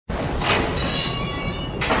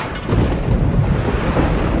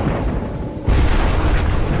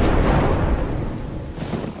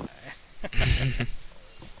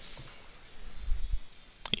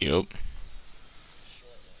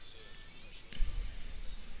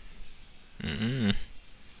Mm-mm.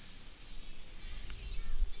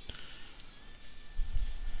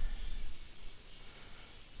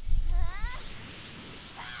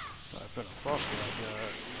 I put a frosty like that.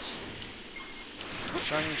 Let's see.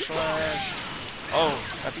 Shining slash. Oh,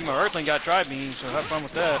 I think my Earthling got tri-beam, so have fun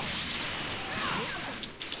with that.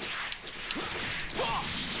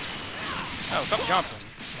 Oh, stop jumping.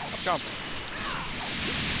 Stop jumping.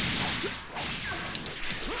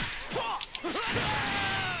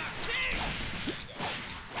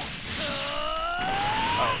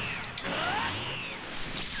 Oh.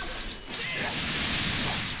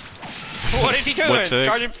 What is he doing?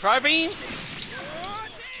 Charging tri-beam?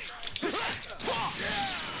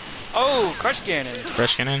 Oh, crush cannon.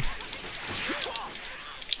 Crush cannon.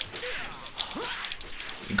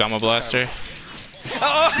 Gamma blaster.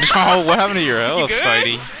 Oh, Oh, what happened to your health,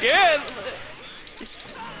 Spidey? Yeah.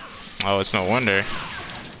 Oh, it's no wonder.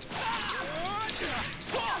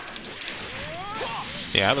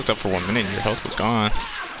 Yeah, I looked up for 1 minute and your health was gone.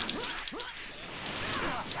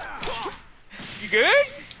 You good?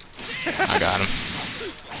 I got him.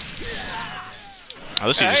 Oh,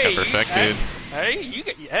 this dude just got perfected.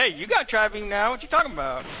 Hey, you got tri-beam now. What you talking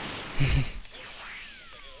about?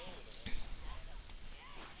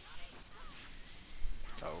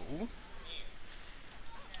 So,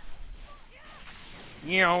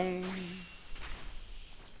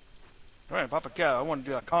 alright, Papa Cow, I want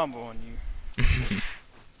to do a combo on you.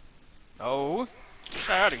 Oh, get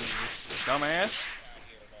out of here, dumbass.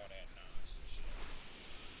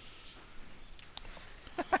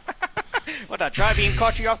 What, that tri-beam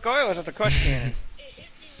caught you off guard, or was it the crush cannon?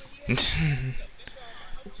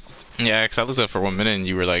 Yeah, because I looked up for 1 minute and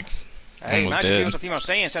you were like almost nice dead. He was a female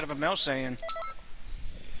Saiyan instead of a male Saiyan.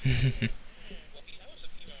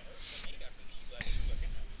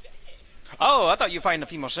 Oh, I thought you were fighting the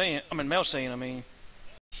female Saiyan. I mean, male Saiyan, I mean.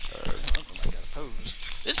 Pose.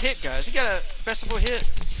 This hit, guys, he got a festival hit.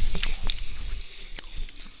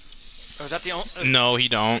 Oh, is that the only? No, he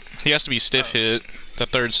don't. He has to be stiff hit. The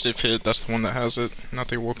third stiff hit, that's the one that has it, not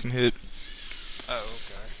the awoken hit. Oh,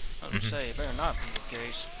 okay. I was gonna say, it better not be the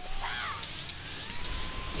case.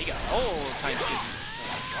 He got a whole time to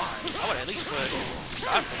I would at least put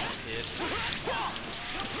God Pressure hit.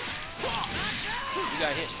 You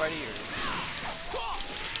got hit, Spidey, or?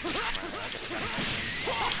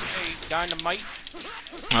 Hey, Dynamite.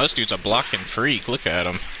 Oh, this dude's a blocking freak. Look at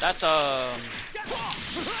him. That's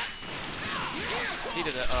it's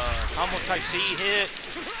either the combo type C hit.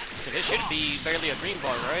 Cause it should be barely a green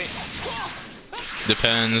bar, right?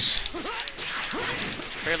 Depends.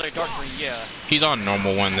 Barely a dark green, yeah. He's on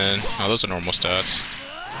normal one then. Oh, those are normal stats.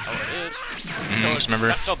 Oh, it is.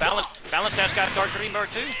 Remember? So balance stats got a dark green bar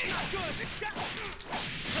too?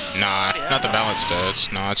 Nah, not the balance stats.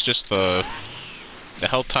 No, it's just the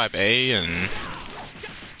health type A and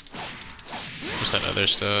what's that other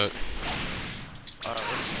stat?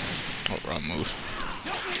 Oh, wrong move.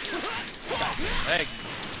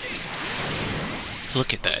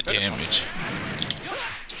 Look at that damage.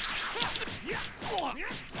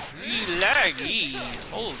 Laggy.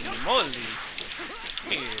 Holy moly.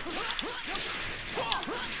 Here.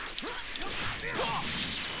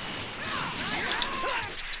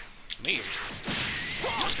 Me.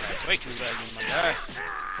 This guy's way too laggy, my guy.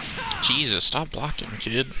 Jesus, stop blocking,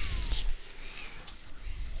 kid.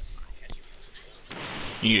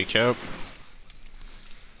 You need a cap?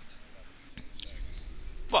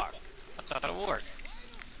 Fuck. I thought that would work.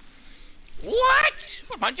 What?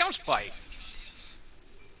 Where'd my jump spike?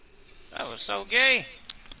 That was so gay.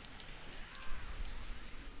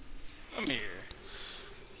 Come here.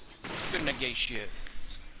 Couldn't negate shit.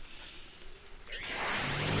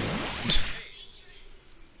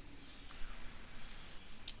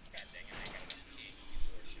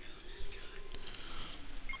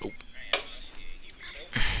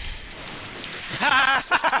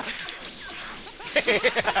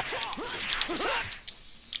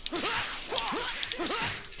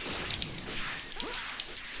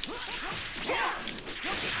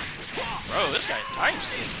 Bro, this guy's time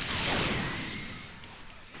skip.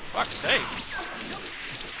 Fuck's sake.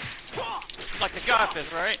 Like the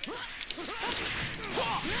Godfish, right?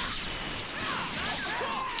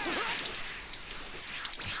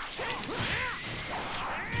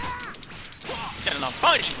 Get an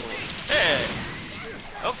unpunishable. Hey.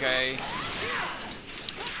 Okay.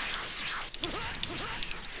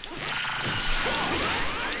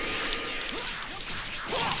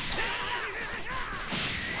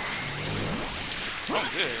 Oh,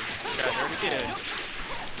 good. Got it already did.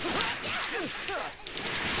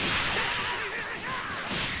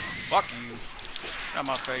 Fuck you. Out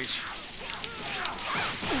my face.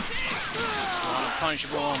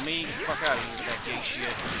 Unpunishable on me. Get the fuck out of here with that gay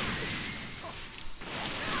shit.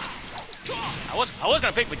 I was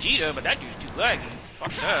gonna pick Vegeta, but that dude's too laggy.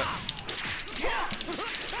 Fuck that.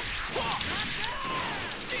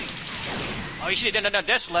 Oh, you should have done that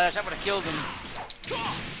death slash. That would have killed him.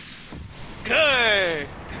 Good.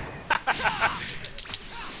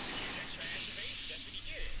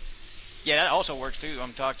 Yeah, that also works too.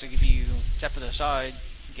 I'm toxic if you step to the side.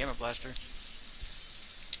 Gamma blaster.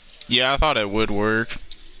 Yeah, I thought it would work.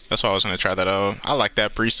 That's why I was gonna try that out. I like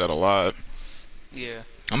that preset a lot. Yeah.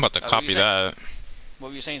 I'm about to copy that. What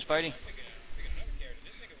were you saying, Spidey?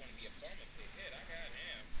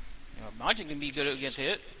 Magic can be good against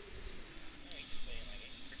hit.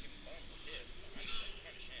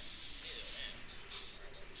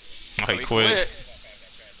 Oh, he quit.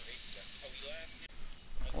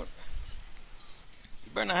 What?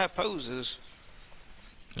 You better not have poses.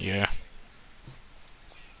 Yeah.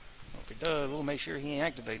 Well, if he does, we'll make sure he ain't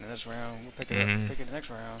activating this round. We'll pick it up, pick it the next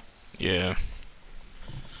round. Yeah.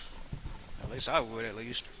 At least I would, at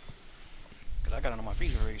least. Because I got it on my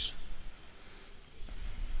Frieza race.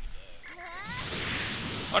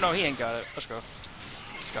 Oh no, he ain't got it. Let's go.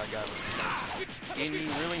 This guy got it. Can you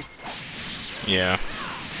really? Yeah.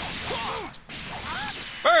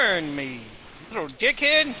 Burn me, little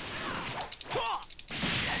dickhead!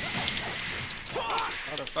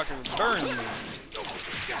 Motherfucker, burn me.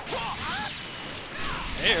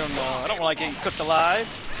 Hell no, I don't like getting cooked alive.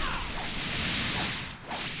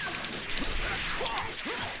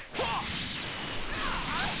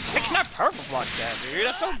 I cannot purple block that, dude.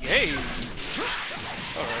 That's so gay.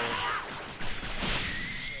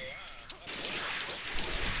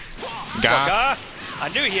 Guy. I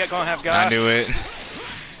knew he had gonna have guy. I knew it.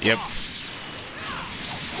 Yep.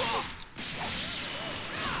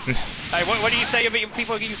 Hey, what do you say about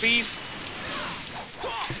people getting bees?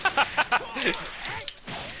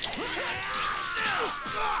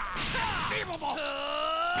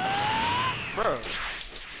 Bro.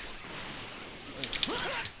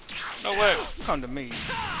 No way. Come to me.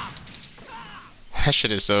 That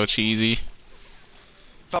shit is so cheesy.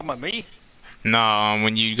 Talking about me? Nah,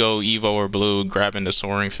 when you go Evo or Blue, grabbing the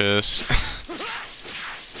Soaring Fist.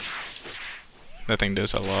 That thing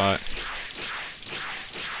does a lot.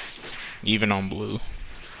 Even on Blue.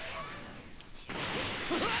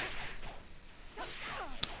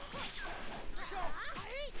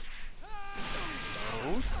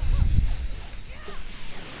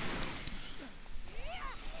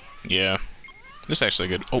 Yeah. This is actually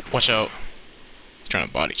good. Oh, watch out. He's trying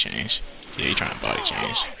to body change. Yeah, he's trying to body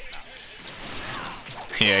change.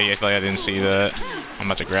 Yeah, like I didn't see that. I'm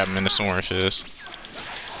about to grab him in the Soaring Fist.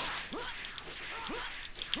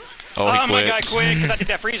 Oh, he quit. My guy quit because I did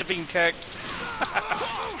that Frieza beam tech.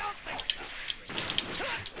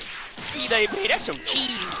 Man, that's so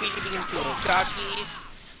cheesy, Frieza beam to a cocky.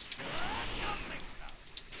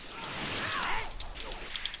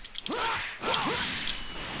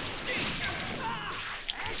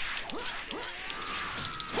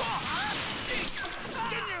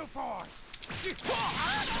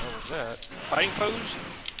 What was that? Fighting pose?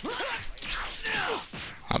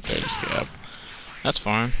 Up there, this gap. That's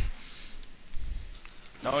fine.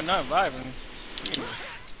 No, not reviving.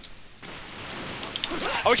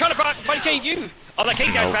 Oh, we're trying to body change you! Oh, that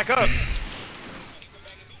Kate guy's back up!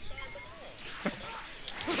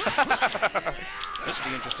 This will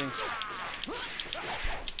be interesting.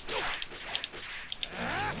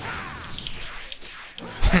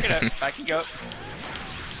 Back it up, back you up.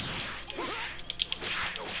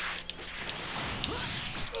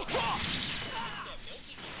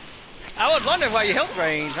 I was wondering why you health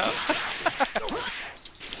drained, huh?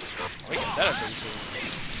 We got that up pretty soon.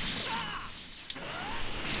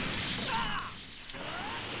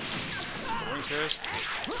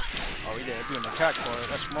 Oh, he did do an attack for it.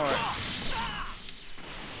 That's smart.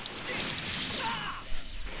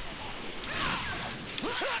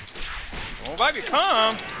 Well, baby,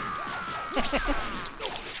 come!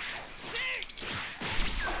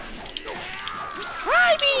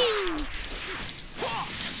 Try me!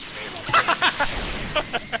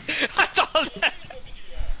 I thought that.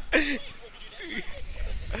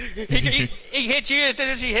 He hit you as soon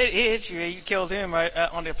as he hit you. You killed him right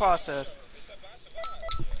on the process.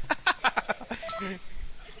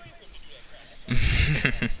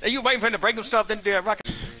 Are you waiting for him to break himself then do a rocket?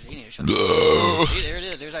 See, there it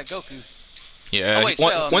is. There's that Goku. Yeah, oh, wait,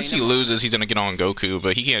 once he loses, he's gonna get on Goku,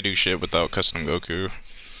 but he can't do shit without custom Goku.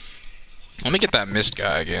 Let me get that Mist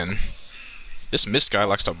guy again. This Mist guy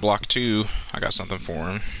likes to block too. I got something for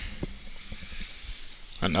him.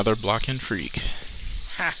 Another blocking freak.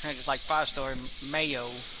 Just like 5-star Mayo.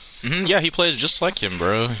 Yeah, he plays just like him,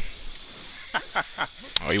 bro.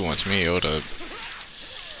 Oh, he wants me, Oda.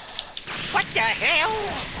 What the hell?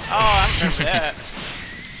 Oh, I remember that.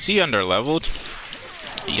 Is he under-leveled?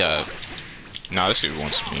 He got... Nah, this dude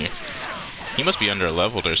wants me. He must be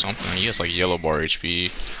under-leveled or something. He has like yellow bar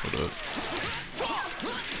HP. Hold up.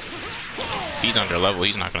 He's under-leveled,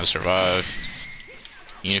 he's not gonna survive.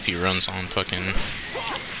 Even if he runs on fucking...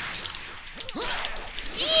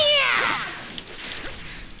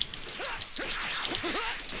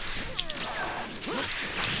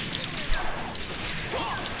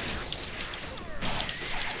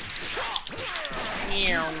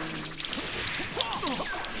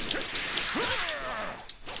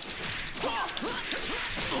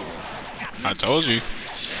 I told you.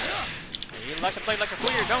 He likes to play like a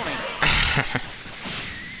queer, don't he?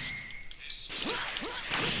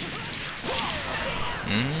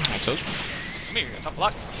 I told you. Come here, top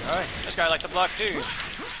block. Alright, this guy likes to block too.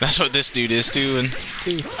 That's what this dude is doing.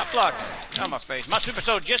 Top block. On my face. My super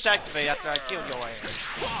soul just activated after I killed your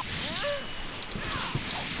ass.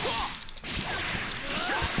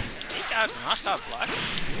 I stopped blocking.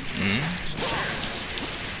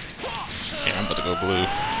 Yeah, I'm about to go blue.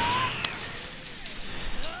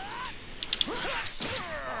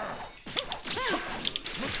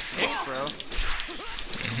 Thanks, bro.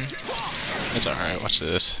 It's alright, watch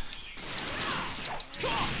this.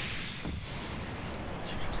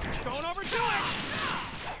 Don't overdo it!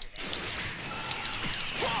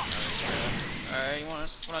 Alright, you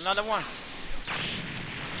want another one?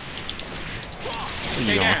 Where you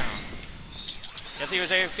Stay going? down. Guess he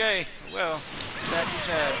was AFK. Well, that you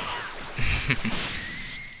said.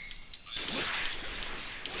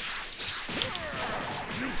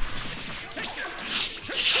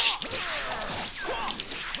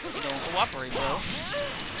 You don't cooperate, bro.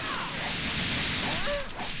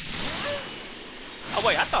 Oh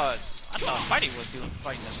wait, I thought Spidey was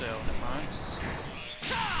fighting the cell. Never mind.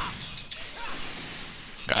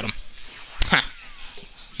 Got him.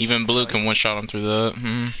 Even blue can one-shot him through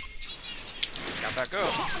the... Got back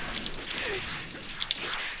up.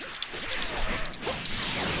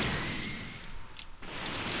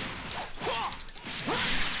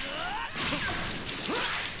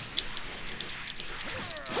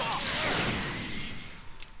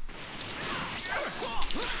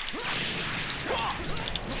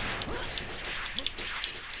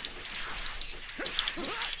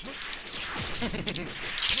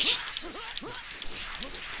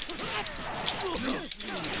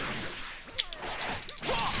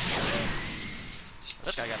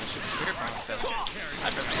 This guy got a super spirit bomb.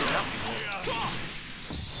 I've never seen that before.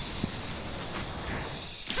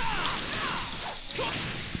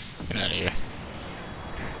 Get out of here.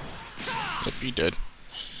 Yep, he did.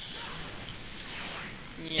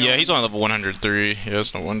 Yeah, he's on level 103. Yeah,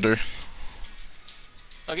 that's no wonder.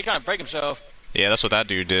 Look, he's trying to break himself. Yeah, that's what that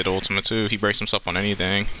dude did, Ultima too. He breaks himself on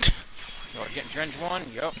anything. Oh, getting Drench one?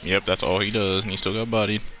 Yup. Yep, that's all he does, and he still got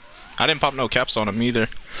bodied. I didn't pop no caps on him either.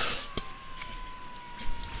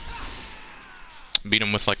 Beat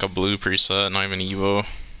him with like a blue preset, not even Evo.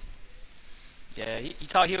 Yeah, you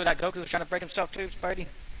thought he was that Goku was trying to break himself too, Spidey?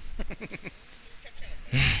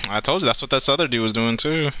 I told you, that's what this other dude was doing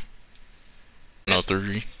too. No,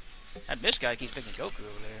 3. That Mist guy keeps picking Goku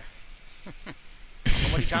over there.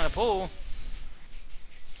 What are you trying to pull?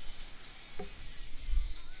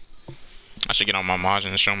 I should get on my Majin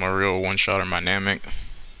and show him a real one-shot or my Namek.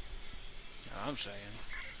 I'm saying.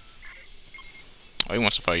 Oh, he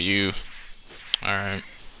wants to fight you. Alright.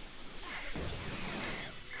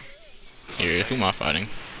 Here, who am I fighting?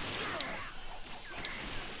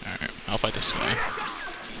 Alright, I'll fight this guy.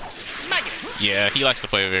 Yeah, he likes to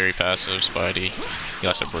play very passive, Spidey. He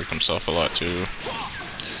likes to break himself a lot too.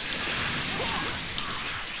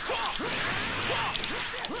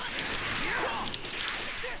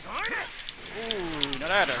 Ooh, now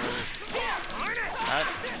that hurt.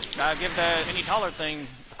 Gotta give that any taller thing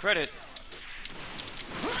credit.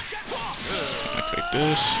 I take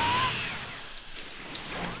this.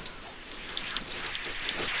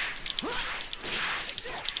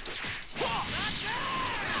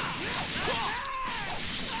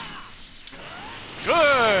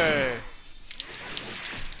 Good!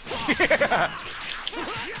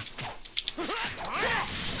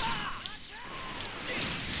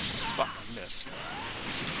 Fuck, I missed.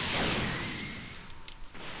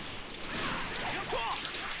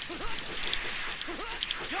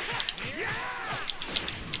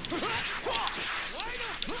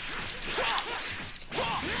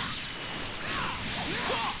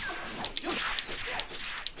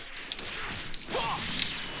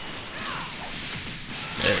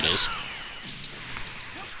 There it is.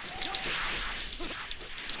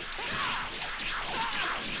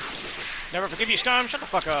 Never forgive you, scum. Shut the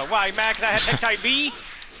fuck up. Why, Max? I had tech type B.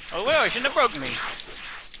 Oh well, you shouldn't have broken me.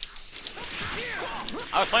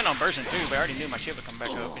 I was planning on bursting too, but I already knew my shit would come back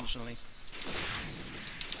up instantly.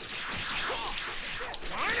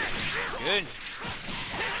 Good.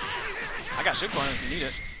 I got super on if you need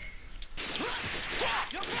it.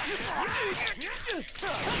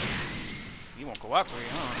 You won't cooperate,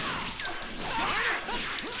 huh?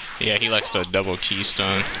 Yeah, he likes to double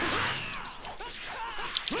keystone.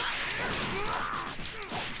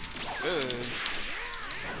 Good.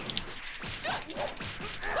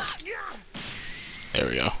 There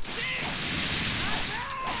we go.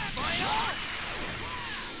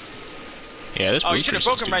 Yeah, this. Oh, you should have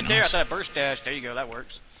broken right there. I nice. thought burst dash. There you go. That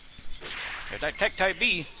works. There's that tech type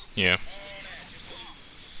B. Yeah.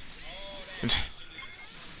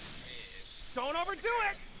 Don't overdo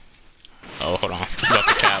it. Oh, hold on. Pop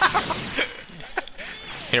the cap.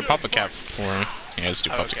 Here, pop a cap for him. Yeah, let's do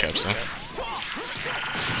pop the caps though.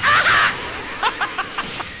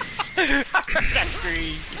 That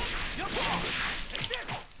screen.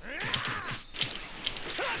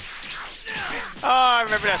 Oh, I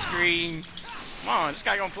remember that screen. Come on, this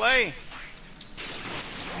guy gonna play.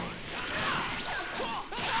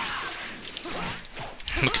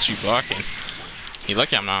 Look at you blocking. You're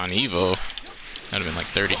lucky I'm not on Evo. That'd have been like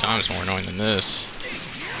 30 times more annoying than this.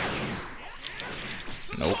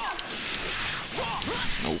 Nope.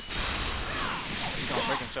 Nope. He's gonna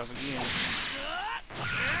break himself again.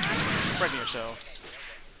 Breaking yourself.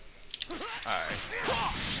 Alright.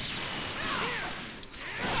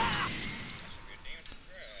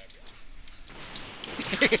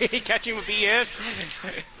 Catch him with BS.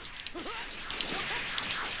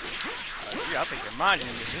 Gee, I think your mind is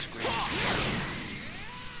this great.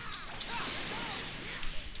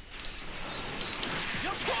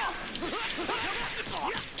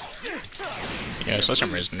 Yeah,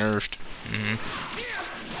 Sledgehammer is nerfed.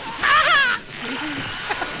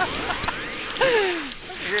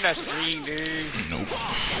 Hear that scream, dude. Nope.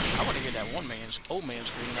 I want to hear that old man scream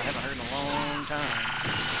I haven't heard in a long time.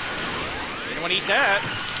 Didn't want to eat that.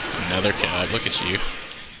 Another cat. Look at you.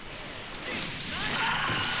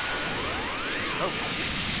 Oh.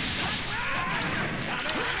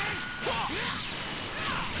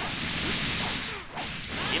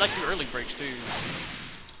 He like do early breaks too.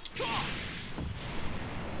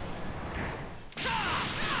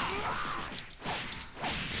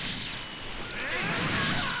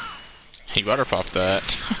 He better pop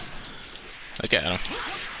that. Look at him.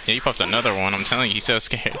 Yeah, he popped another one. I'm telling you, he's so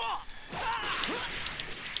scared.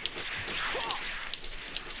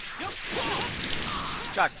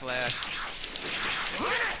 Shock flash.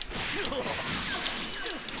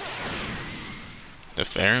 The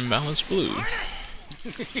fair and balanced blue.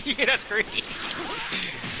 Yeah, that's great.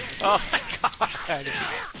 Oh my god.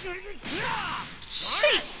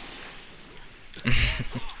 Shit!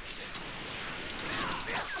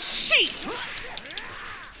 Shit!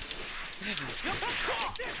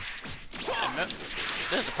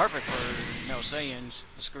 This is perfect for, saiyans.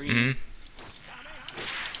 The screen.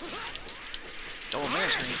 The old man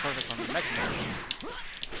screen is perfect for the mechanism.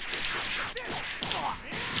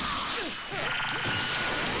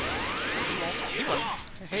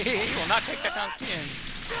 He will not take that down 10.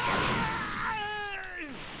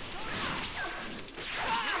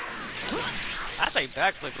 I say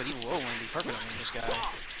backflip, but he will win. Be perfect on this guy.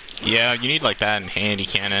 Yeah, you need like that and handy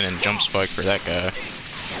cannon and jump spike for that guy.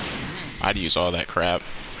 I'd use all that crap.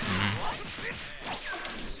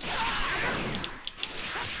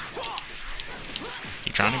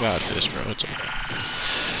 You trying to god this, bro? It's okay.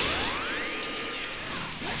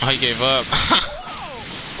 Oh, he gave up.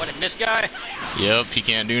 What, a miss guy? Yep, he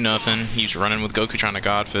can't do nothing. He's running with Goku trying to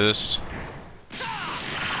god fist.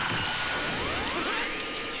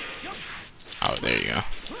 Oh, there you go.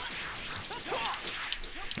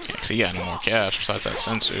 Okay, so he got no more cash besides that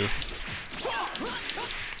sensu. There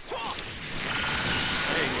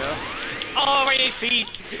you go. Oh, my HP!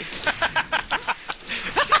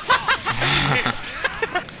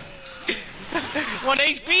 One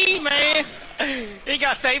HP, man! He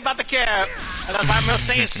got saved by the cap. And that's why I'm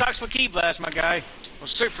saying sucks for Key Blast, my guy. Or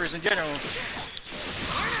supers in general.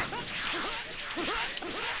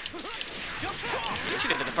 You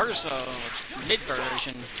should have did the first mid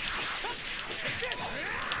version.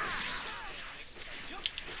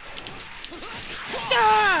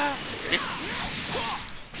 Ah!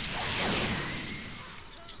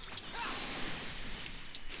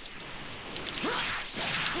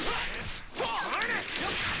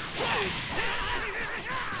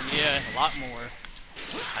 Yeah, a lot more.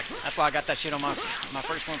 That's why I got that shit on my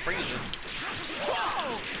first one freezer.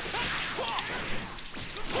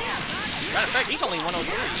 Matter of fact, he's only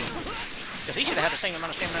 103. Because he should have had the same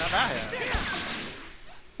amount of stamina that I have.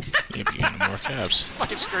 Yep, you got no more caps.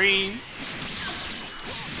 Fucking scream.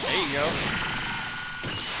 There you go.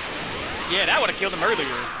 Yeah, that would have killed him earlier.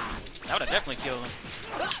 That would have definitely killed him.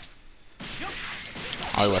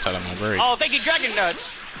 Oh, he went out of my break. Oh, thank you, Dragon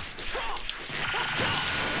Nuts.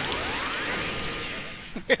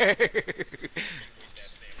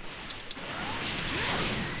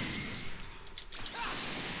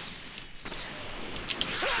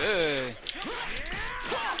 Good.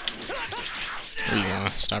 There you go.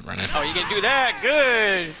 Stop running. Oh, you can do that?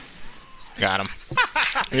 Good. Got him.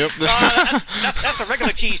 Yep. That's a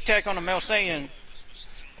regular cheese tech on a male Saiyan.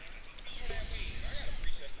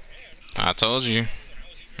 I told you.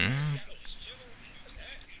 Hmm.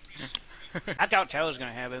 I doubt Taylor's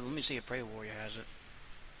gonna have it. Let me see if Prey Warrior has it.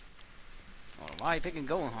 Oh, why are you picking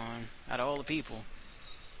Gohan out of all the people?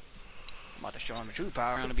 I'm about to show him the true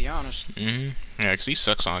power, to be honest. Yeah, because he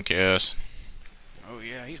sucks on chaos. Oh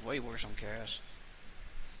yeah, he's way worse on Cass.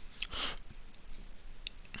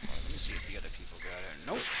 Let me see if the other people got it.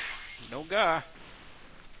 Nope, no guy.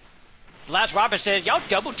 Last Robin says, y'all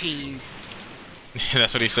double team.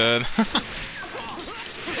 That's what he said.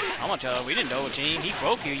 I'm gonna tell him, we didn't double team. He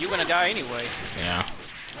broke you. You're gonna die anyway. Yeah.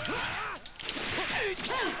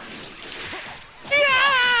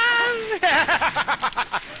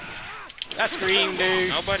 That scream, dude.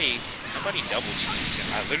 Nobody double teams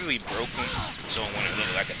him. I literally broke him. So when it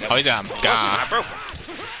looked like a double Oh, he's got him. God. I broke him.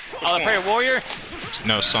 Oh, the Prey Warrior?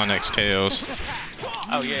 No, Son X Tails.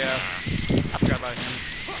 Oh, yeah. I forgot about him.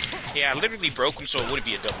 Yeah, I literally broke him so it wouldn't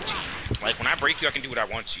be a double team. Like, when I break you, I can do what I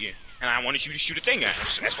want to you. And I wanted you to shoot a thing at him,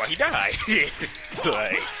 so that's why he died.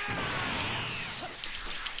 Like...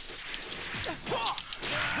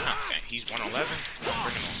 Okay, he's 111.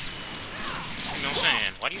 Bring him on. You know what I'm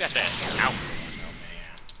saying? Why do you got that out?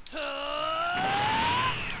 Oh,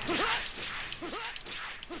 man.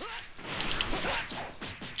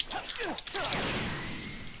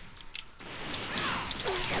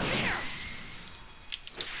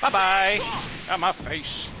 Bye-bye. Out my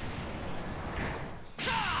face.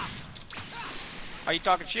 Are you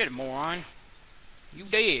talking shit, moron? You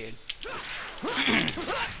dead.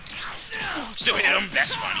 Still hit him.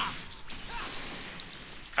 That's funny.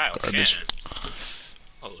 Kyle, Garbage.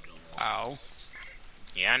 Hold on. Ow.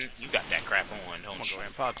 Yeah, you got that crap on, I'm don't gonna you? go ahead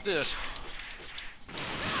and pop this.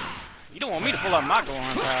 You don't want me to pull out my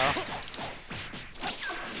Gohan, pal.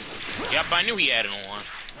 Yep, I knew he had it on.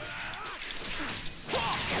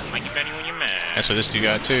 Like you Benny when you're mad. That's what this dude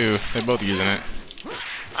got too. They're both using it.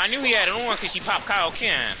 I knew he had it on because he popped Kyle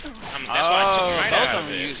Ken. That's why I took him right both out of of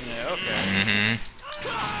them it. using it. Okay.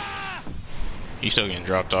 Mm-hmm. He's still getting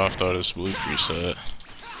dropped off though, this blue tree set.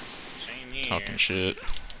 Same here. Talking shit.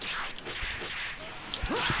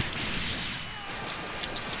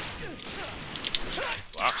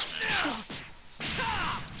 Box man.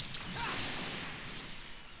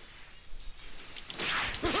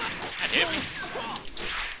 That hit me.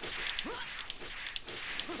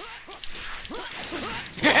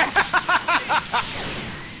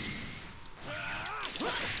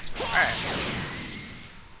 Alright.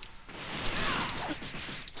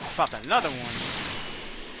 Popped another one.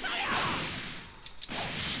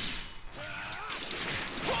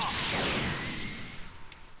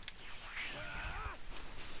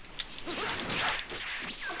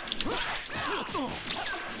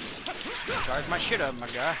 Charge my shit up, my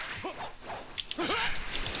guy.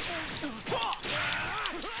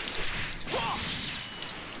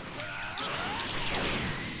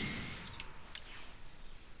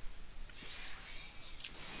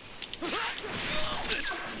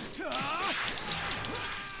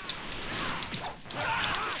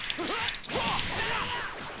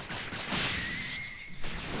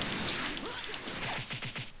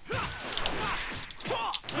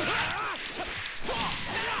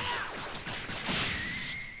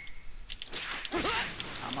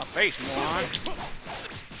 On my face, moron. People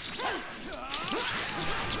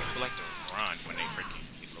like to run when they freaking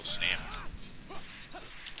get low stamina.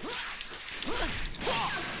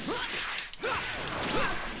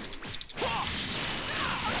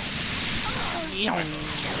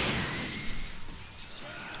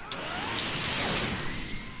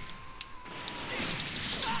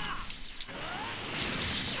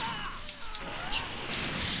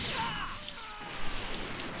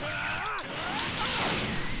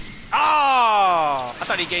 Oh! I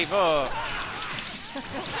thought he gave up.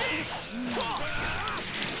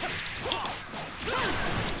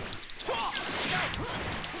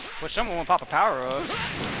 Well, someone will pop a power up.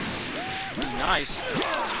 Nice.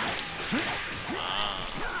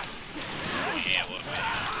 Yeah, what, man?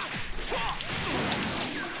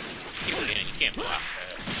 you again. You can't block that.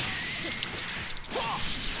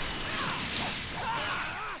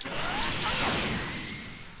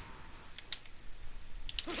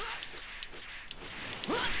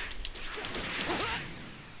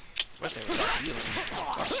 What's that? Healing.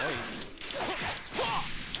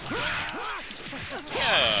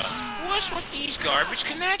 Yeah. What's with these garbage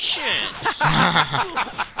connections? This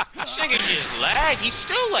nigga just lagged. He's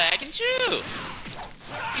still lagging too.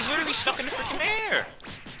 He's literally stuck in the freaking air.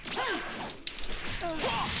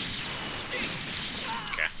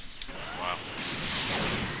 Okay. Wow.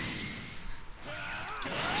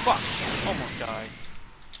 Fuck. Almost died.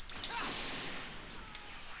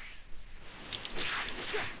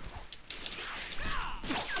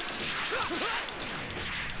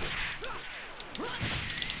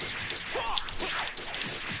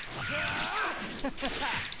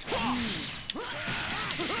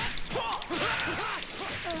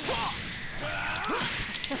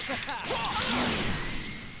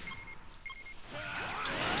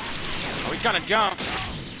 Are we trying to jump?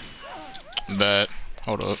 Bet.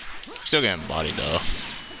 Hold up. Still getting bodied though.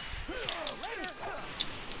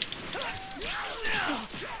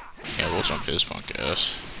 Yeah, we'll jump his punk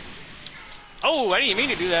ass. Oh, I didn't mean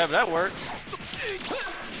to do that, but that worked.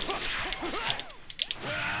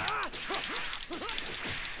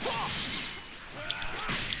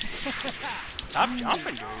 Stop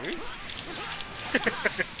jumping, dude.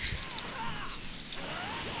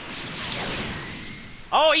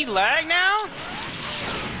 Oh, he lagged now?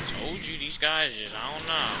 Told you these guys just, I don't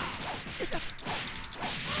know.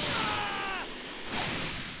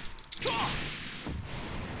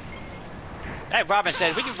 Hey, Robin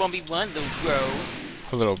said we could 1v1 though, bro.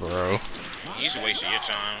 A little bro. He's a waste of your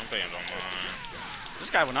time. I'm paying no mind. This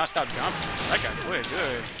guy will not stop jumping. That guy quit,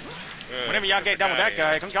 good. Good. Whenever y'all get done with that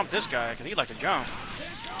guy, come jump this guy, because he likes to jump.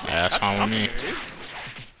 Yeah, that's fine with me.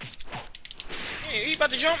 Hey, he about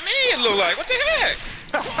to jump me, it look like. What the heck?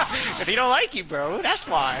 If he don't like you, bro, that's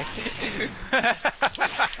why.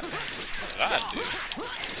 God, dude.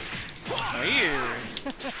 Weird.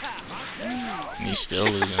 He's still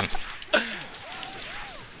losing.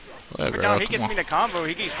 Whatever, Every time he come gets on. me in the combo,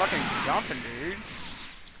 he keeps fucking jumping, dude.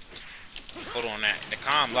 Hold on that. The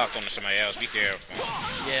comm locked onto somebody else. Be careful.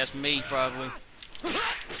 Yeah, it's me, probably.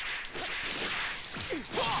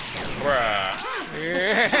 Bruh.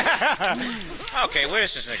 Yeah. Okay,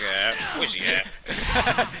 where's this nigga at? Where's he at?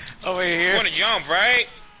 Over You here. wanna jump, right?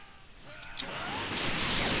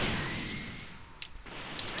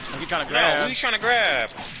 He trying to No, grab. who you trying to grab?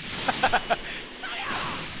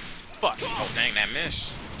 Fuck. Oh, dang, that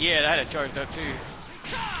miss. Yeah, that had to charge up too.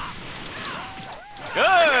 Good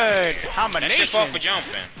That's combination. your fault for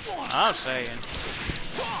jumping. I'm saying.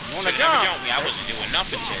 You wanna Should've never jump? jumped me. I wasn't doing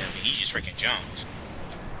nothing to him. He just freaking jumped.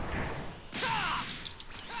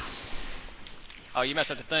 Oh, you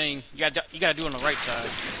messed up the thing. You gotta do it on the right side. The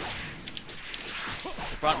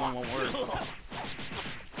front one won't work.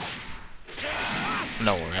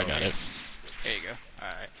 Don't worry, I got it. There you go.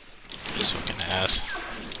 Alright. This fucking ass.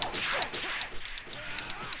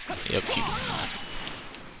 Yep, keep it on.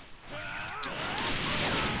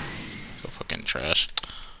 So fucking trash.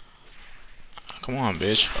 Come on,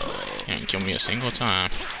 bitch. You ain't kill me a single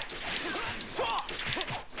time.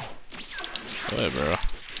 Go ahead, bro.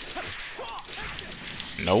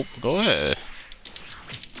 Nope, go ahead.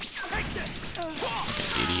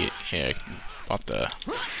 Fucking idiot. Yeah, about the.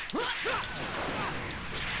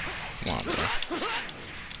 Come on, bro.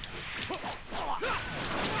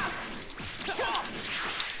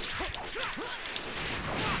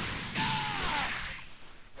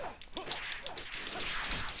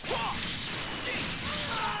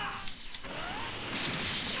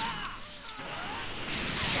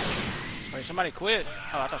 Wait, somebody quit?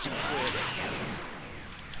 Oh, I thought somebody quit.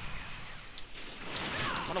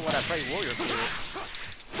 I wonder why that Prey Warrior quit.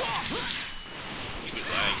 He was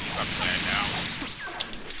like, he's about to land now.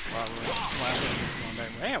 Probably. Going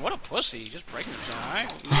back. Man, what a pussy. Just breaking his alright.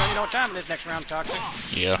 You already know what time it is next round, Toxic.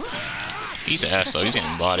 Yeah. He's ass though. He's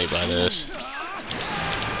getting bodied by this.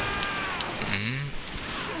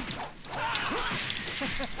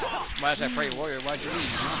 Why is that Prey Warrior? Why'd you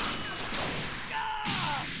leave, huh?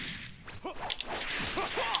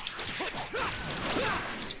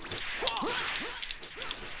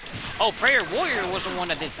 Oh, Prayer Warrior was the one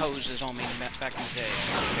that did poses on me back in the day.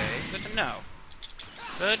 Okay, good to know.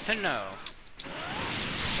 Good to know.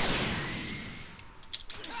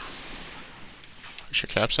 Where's your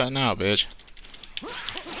caps at now, bitch?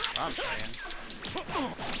 I'm saying.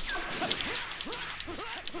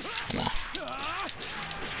 Come on.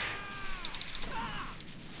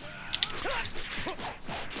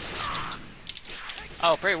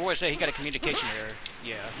 Oh, Prayer Warrior said he got a communication error.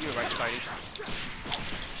 Yeah, you were right, Spidey.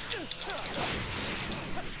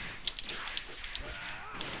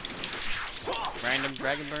 Random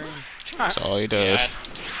Dragon Burn. That's all he Yeah, does.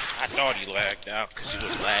 I thought he lagged out because he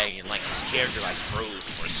was lagging, like his character like froze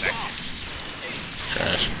for a second.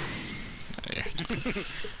 Trash. There.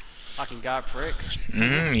 Fucking God frick.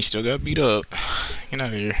 He still got beat up. Get out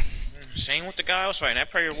of here. Same with the guy I was fighting. That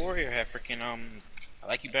Prayer Warrior had freaking I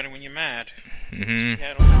like you better when you're mad. Mm-hmm. He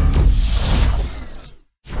had